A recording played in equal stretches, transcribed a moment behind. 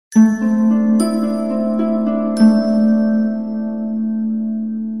Hi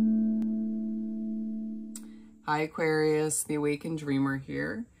Aquarius, the Awakened Dreamer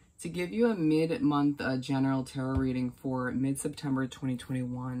here to give you a mid-month general tarot reading for mid-September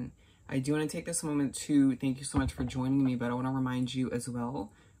 2021. I do want to take this moment to thank you so much for joining me, but I want to remind you as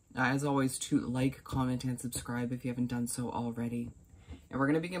well, as always, to like, comment, and subscribe if you haven't done so already. And we're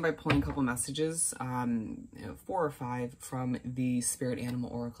going to begin by pulling a couple messages, 4 or 5 from the Spirit Animal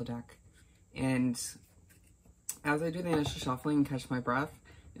Oracle deck. And as I do the initial shuffling and catch my breath,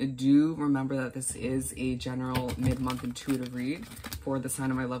 do remember that this is a general mid-month intuitive read for the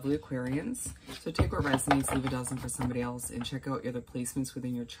sign of my lovely Aquarians. So take what resonates, leave a dozen for somebody else, and check out other placements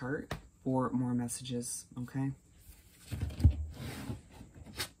within your chart for more messages, okay?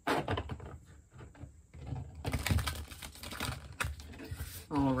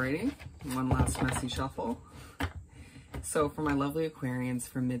 Alrighty, one last messy shuffle. So for my lovely Aquarians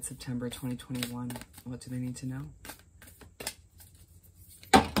for mid-September 2021, what do they need to know?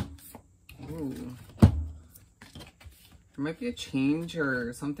 Ooh. There might be a change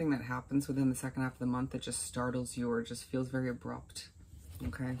or something that happens within the second half of the month that just startles you or just feels very abrupt,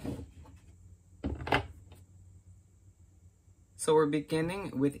 okay? So we're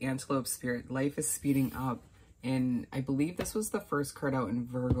beginning with Antelope Spirit. Life is speeding up, and I believe this was the first card out in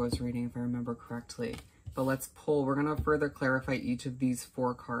Virgo's reading, if I remember correctly. But let's pull. We're going to further clarify each of these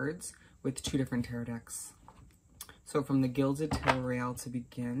 4 cards with 2 different tarot decks. So from the Gilded Tarot Royale to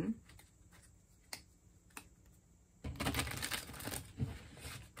begin.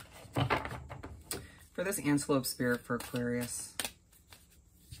 For this Antelope Spirit for Aquarius,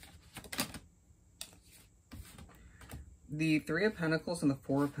 the 3 of Pentacles and the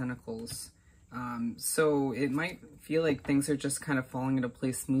 4 of Pentacles. So it might feel like things are just kind of falling into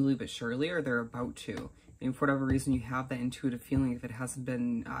place smoothly but surely, or they're about to. And for whatever reason, you have that intuitive feeling if it hasn't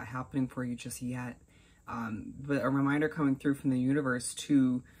been happening for you just yet. But a reminder coming through from the universe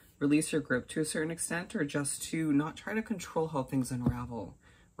to release your grip to a certain extent, or just to not try to control how things unravel,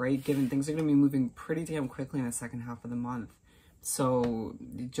 right? Given things are going to be moving pretty damn quickly in the second half of the month. So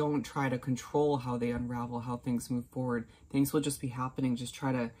don't try to control how they unravel, how things move forward. Things will just be happening. Just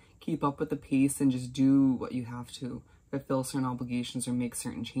try to keep up with the pace and just do what you have to, fulfill certain obligations or make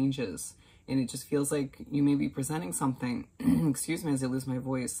certain changes. And it just feels like you may be presenting something, excuse me as I lose my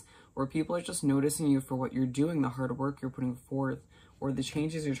voice, where people are just noticing you for what you're doing, the hard work you're putting forth, or the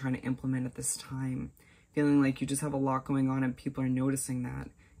changes you're trying to implement at this time. Feeling like you just have a lot going on and people are noticing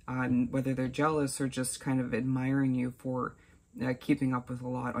that, whether they're jealous or just kind of admiring you for keeping up with a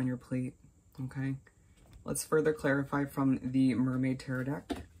lot on your plate, okay? Let's further clarify from the Mermaid Tarot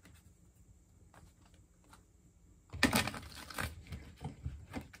deck.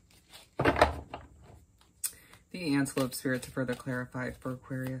 The Antelope Spirit to further clarify for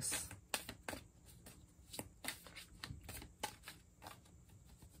Aquarius.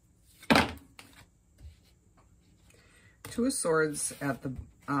 Two of Swords at the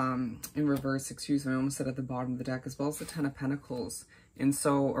in reverse, excuse me, I almost said at the bottom of the deck, as well as the 10 of Pentacles. And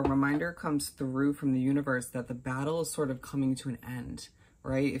so a reminder comes through from the universe that the battle is sort of coming to an end,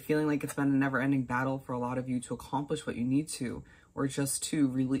 right? Feeling like it's been a never-ending battle for a lot of you to accomplish what you need to, or just to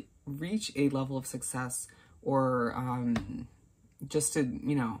really reach a level of success, or just to,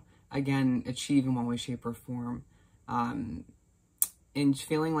 you know, again, achieve in one way, shape, or form. And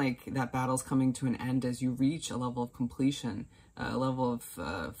feeling like that battle's coming to an end as you reach a level of completion, a level of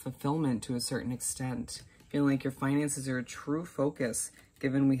fulfillment to a certain extent. Feeling like your finances are a true focus,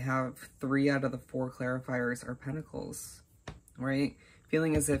 given we have 3 out of the 4 clarifiers are Pentacles, right?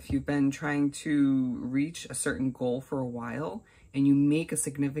 Feeling as if you've been trying to reach a certain goal for a while, and you make a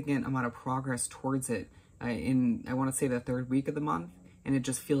significant amount of progress towards it in, I want to say, the 3rd week of the month, and it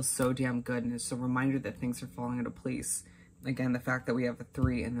just feels so damn good, and it's a reminder that things are falling into place. Again, the fact that we have a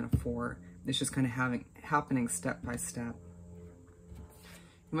 3 and then a 4, it's just kind of happening step by step.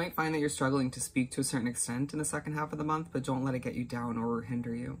 You might find that you're struggling to speak to a certain extent in the second half of the month, but don't let it get you down or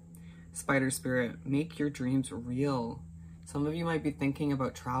hinder you. Spider Spirit, make your dreams real. Some of you might be thinking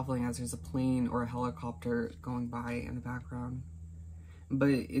about traveling as there's a plane or a helicopter going by in the background. But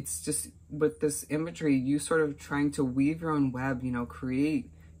it's just, with this imagery, you sort of trying to weave your own web, you know,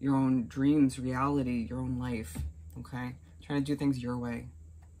 create your own dreams, reality, your own life, okay? Trying to do things your way.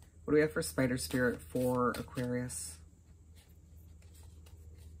 What do we have for Spider Spirit for Aquarius?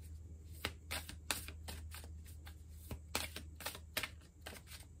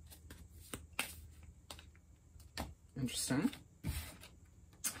 Interesting.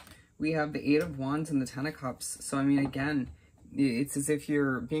 We have the 8 of Wands and the 10 of Cups. So, I mean, again, it's as if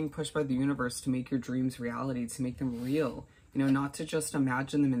you're being pushed by the universe to make your dreams reality, to make them real. You know, not to just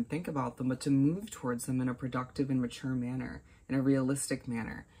imagine them and think about them, but to move towards them in a productive and mature manner, in a realistic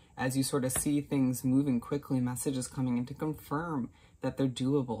manner. As you sort of see things moving quickly, messages coming in to confirm that they're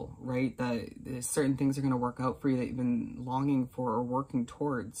doable, right? That certain things are going to work out for you that you've been longing for or working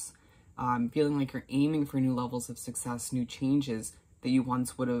towards. Feeling like you're aiming for new levels of success, new changes that you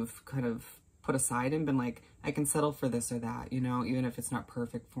once would have kind of put aside and been like, I can settle for this or that, you know, even if it's not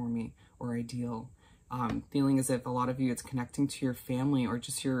perfect for me or ideal. Feeling as if a lot of you, it's connecting to your family or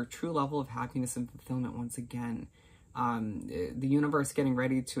just your true level of happiness and fulfillment once again. The universe getting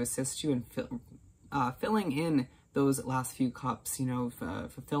ready to assist you in filling in those last few cups, you know,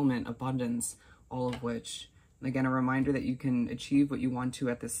 fulfillment, abundance, all of which, again, a reminder that you can achieve what you want to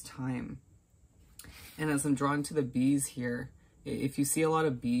at this time. And as I'm drawn to the bees here, if you see a lot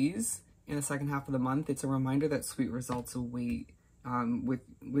of bees in the second half of the month, it's a reminder that sweet results await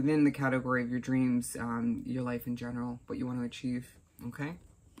within the category of your dreams, your life in general, what you want to achieve, okay?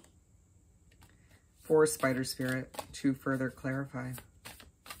 For Spider Spirit, to further clarify.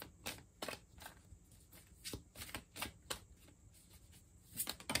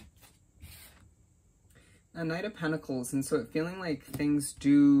 A Knight of Pentacles, and so it feeling like things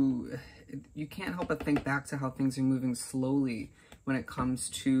do, you can't help but think back to how things are moving slowly when it comes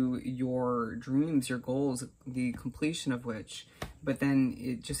to your dreams, your goals, the completion of which, but then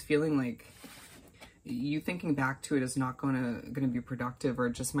it just feeling like you thinking back to it is not gonna be productive, or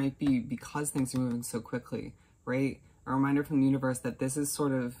it just might be because things are moving so quickly, right? A reminder from the universe that this is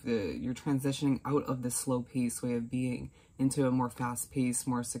sort of you're transitioning out of this slow pace way of being into a more fast paced,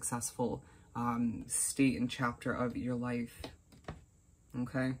 more successful state and chapter of your life.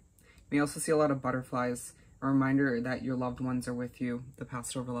 Okay. You may also see a lot of butterflies, a reminder that your loved ones are with you, the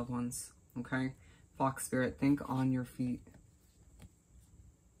passed over loved ones. Okay. Fox Spirit, think on your feet.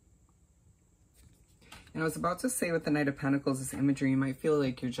 And I was about to say with the Knight of Pentacles, this imagery, you might feel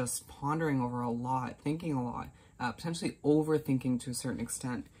like you're just pondering over a lot, thinking a lot, potentially overthinking to a certain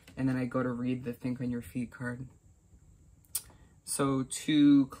extent. And then I go to read the Think on Your Feet card. So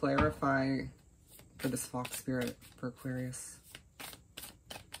to clarify for this Fox Spirit for Aquarius.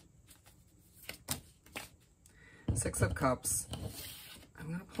 Six of Cups. I'm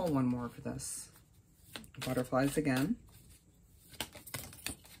going to pull one more for this. Butterflies again.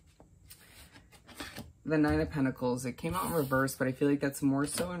 The Nine of Pentacles. It came out in reverse, but I feel like that's more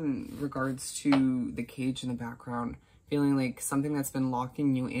so in regards to the cage in the background. Feeling like something that's been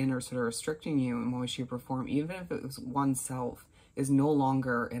locking you in or sort of restricting you in one way, shape, or form, even if it was oneself, is no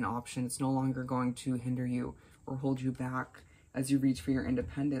longer an option. It's no longer going to hinder you or hold you back as you reach for your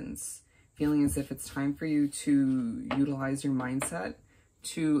independence. Feeling as if it's time for you to utilize your mindset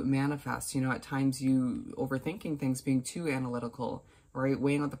to manifest. You know, at times you overthinking things, being too analytical, right?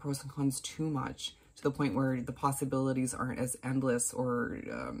 Weighing out the pros and cons too much to the point where the possibilities aren't as endless or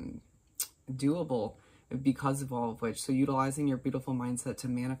doable because of all of which. So utilizing your beautiful mindset to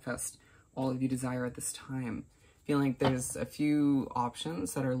manifest all of you desire at this time. Feeling like there's a few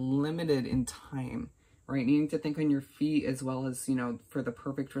options that are limited in time, right? Needing to think on your feet as well as, you know, for the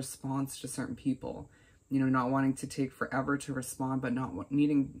perfect response to certain people. You know, not wanting to take forever to respond, but not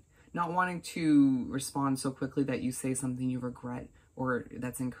wanting to respond so quickly that you say something you regret or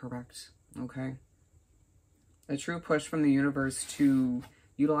that's incorrect, okay? A true push from the universe to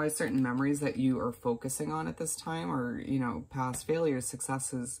utilize certain memories that you are focusing on at this time, or, you know, past failures,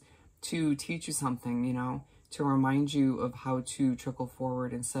 successes, to teach you something, you know, to remind you of how to trickle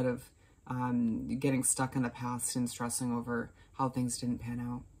forward instead of getting stuck in the past and stressing over how things didn't pan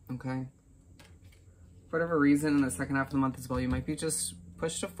out, okay? For whatever reason, in the second half of the month as well, you might be just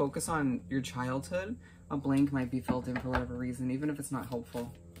pushed to focus on your childhood. A blank might be filled in for whatever reason, even if it's not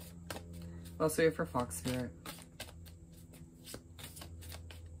helpful. Also here for Fox Spirit.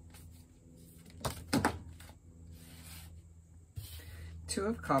 Two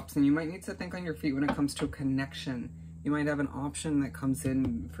of Cups, and you might need to think on your feet when it comes to a connection. You might have an option that comes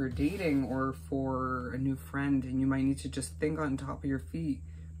in for dating or for a new friend, and you might need to just think on top of your feet.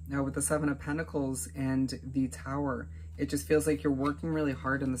 Now with the Seven of Pentacles and the Tower, it just feels like you're working really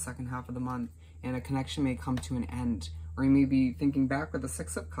hard in the second half of the month, and a connection may come to an end. Or you may be thinking back with the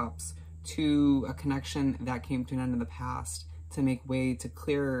Six of Cups to a connection that came to an end in the past to make way to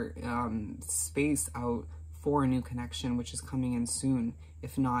clear space out for a new connection, which is coming in soon,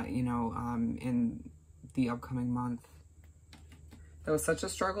 if not, you know, in the upcoming month. That was such a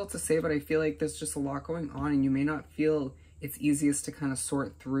struggle to say, but I feel like there's just a lot going on, and you may not feel it's easiest to kind of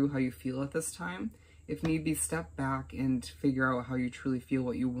sort through how you feel at this time. If need be, step back and figure out how you truly feel,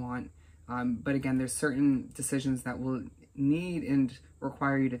 what you want. But again, there's certain decisions that will need and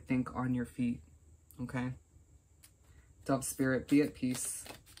require you to think on your feet, okay? Dove Spirit, be at peace.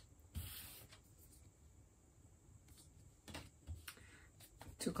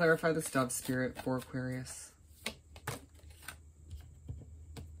 To clarify this Dove Spirit for Aquarius.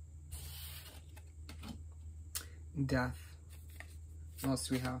 Death. What else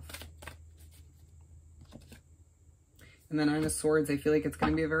do we have? And then Nine of Swords, I feel like it's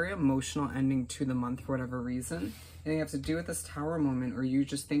going to be a very emotional ending to the month for whatever reason. And you have to do with this Tower moment, or you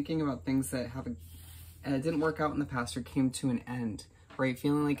just thinking about things that didn't work out in the past or came to an end, right?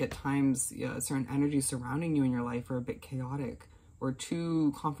 Feeling like at times certain energies surrounding you in your life are a bit chaotic or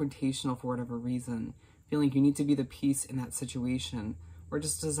too confrontational for whatever reason. Feeling like you need to be the peace in that situation, or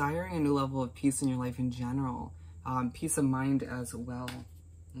just desiring a new level of peace in your life in general. Peace of mind as well,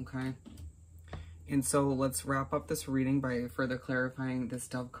 okay? And so let's wrap up this reading by further clarifying this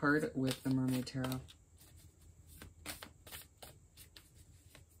Dove card with the Mermaid Tarot.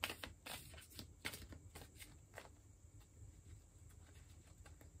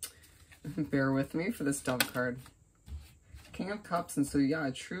 Bear with me for this Dove card. King of Cups, and so yeah,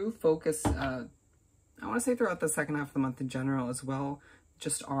 a true focus, I want to say throughout the second half of the month in general as well,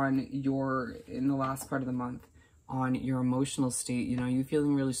 just on in the last part of the month, on your emotional state, you know, you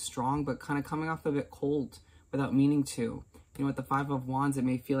feeling really strong, but kind of coming off a bit cold without meaning to. You know, with the Five of Wands, it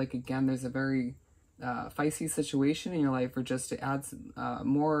may feel like, again, there's a very feisty situation in your life, or just it adds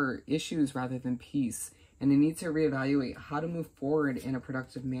more issues rather than peace. And you need to reevaluate how to move forward in a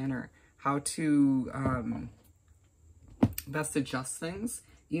productive manner, how to best adjust things,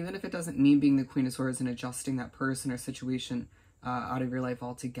 even if it doesn't mean being the Queen of Swords and adjusting that person or situation out of your life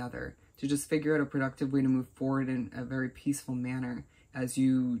altogether. To just figure out a productive way to move forward in a very peaceful manner as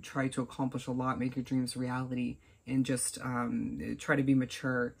you try to accomplish a lot, make your dreams reality, and just try to be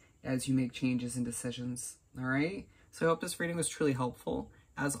mature as you make changes and decisions. All right? So I hope this reading was truly helpful.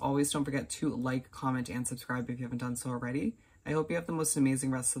 As always, don't forget to like, comment, and subscribe if you haven't done so already. I hope you have the most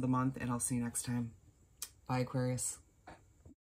amazing rest of the month, and I'll see you next time. Bye, Aquarius.